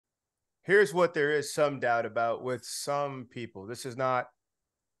Here's what there is some doubt about with some people. This is not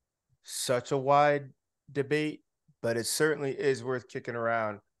such a wide debate, but it certainly is worth kicking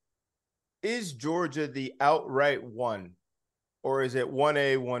around. Is Georgia the outright one, or is it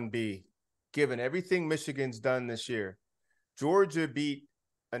 1A, 1B? Given everything Michigan's done this year, Georgia beat.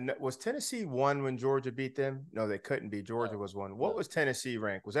 Was Tennessee one when Georgia beat them? No, they couldn't be. Georgia was one. What was Tennessee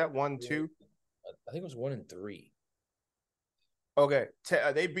ranked? Was that 1, 2? I think it was 1 and 3. Okay,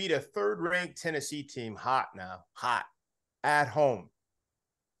 they beat a third-ranked Tennessee team, hot now, hot, at home.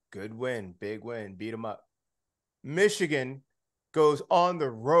 Good win, big win, beat them up. Michigan goes on the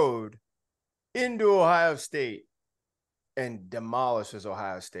road into Ohio State and demolishes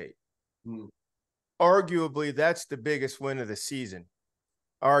Ohio State. Arguably, that's the biggest win of the season.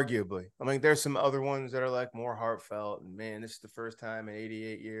 Arguably. I mean, there's some other ones that are like more heartfelt, and man, this is the first time in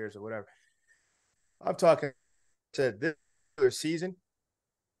 88 years or whatever. I'm talking to this season.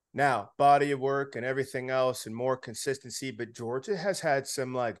 Now, body of work and everything else and more consistency, but Georgia has had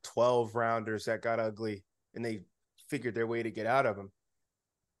some like 12 rounders that got ugly and they figured their way to get out of them.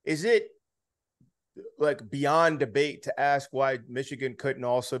 Is it like beyond debate to ask why Michigan couldn't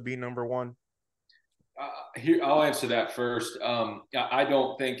also be number one? Here, I'll answer that first. I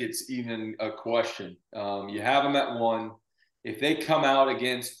don't think it's even a question. You have them at one. If they come out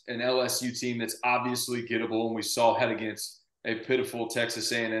against an LSU team that's obviously gettable, and we saw that against a pitiful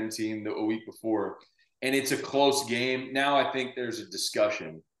Texas A&M team a week before, and it's a close game, now I think there's a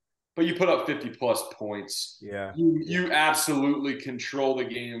discussion. But you put up 50-plus points. Yeah. You absolutely control the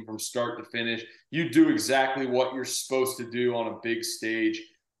game from start to finish. You do exactly what you're supposed to do on a big stage,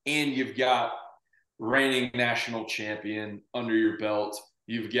 and you've got reigning national champion under your belt.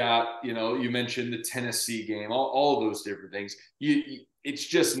 You've got, you mentioned the Tennessee game, all of those different things. It's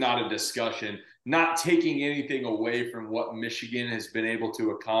just not a discussion, not taking anything away from what Michigan has been able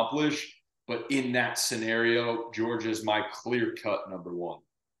to accomplish. But in that scenario, Georgia's my clear-cut number one.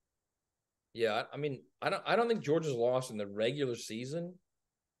 Yeah, I mean, I don't think Georgia's lost in the regular season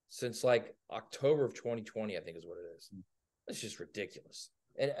since like October of 2020, I think is what it is. It's just ridiculous.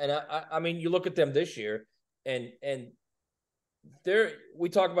 And I mean, you look at them this year, and we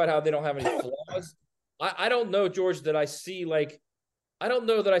talk about how they don't have any flaws. I don't know, George, that I see I don't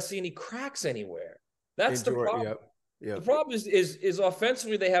know that I see any cracks anywhere. That's the problem. Yep. The problem is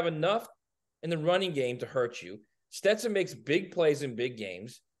offensively they have enough in the running game to hurt you. Stetson makes big plays in big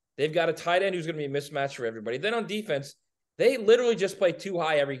games. They've got a tight end who's going to be a mismatch for everybody. Then on defense, they literally just play too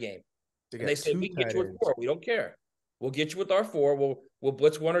high every game. And they say, we can get you with 4. We don't care. We'll get you with our 4. We'll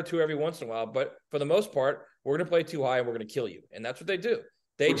blitz 1 or 2 every once in a while. But for the most part, we're going to play too high and we're going to kill you. And that's what they do.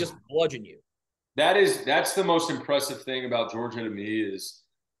 They just bludgeon you. That's the most impressive thing about Georgia to me is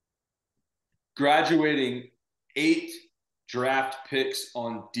graduating 8 draft picks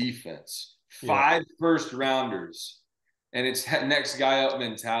on defense, 5 first rounders, and it's that next guy up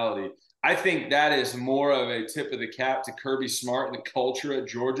mentality. I think that is more of a tip of the cap to Kirby Smart and the culture at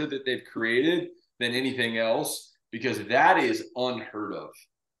Georgia that they've created than anything else, because that is unheard of.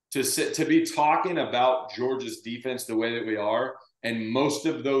 To be talking about Georgia's defense the way that we are, and most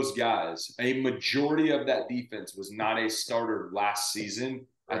of those guys, a majority of that defense was not a starter last season,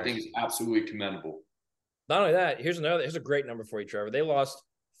 right. I think is absolutely commendable. Not only that, here's a great number for you, Trevor. They lost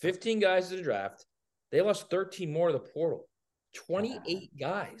 15 guys to the draft. They lost 13 more to the portal. 28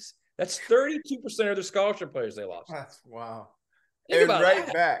 guys. That's 32% of their scholarship players they lost. That's wow. Think about right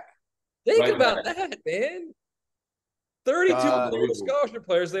that. back. Think about that, man. 32% of the scholarship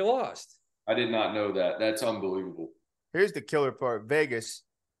players they lost. I did not know that. That's unbelievable. Here's the killer part. Vegas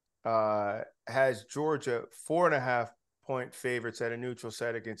has Georgia 4.5-point favorites at a neutral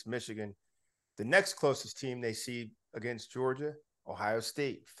site against Michigan. The next closest team they see against Georgia, Ohio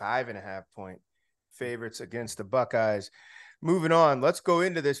State, 5.5-point favorites against the Buckeyes. Moving on, let's go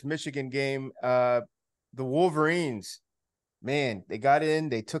into this Michigan game. The Wolverines, man, they got in,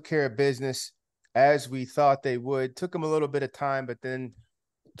 they took care of business as we thought they would. Took them a little bit of time, but then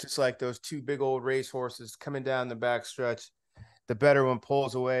just like those 2 big old racehorses coming down the backstretch, the better one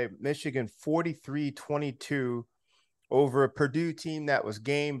pulls away. Michigan 43-22 over a Purdue team that was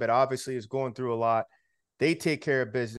game, but obviously is going through a lot. They take care of business.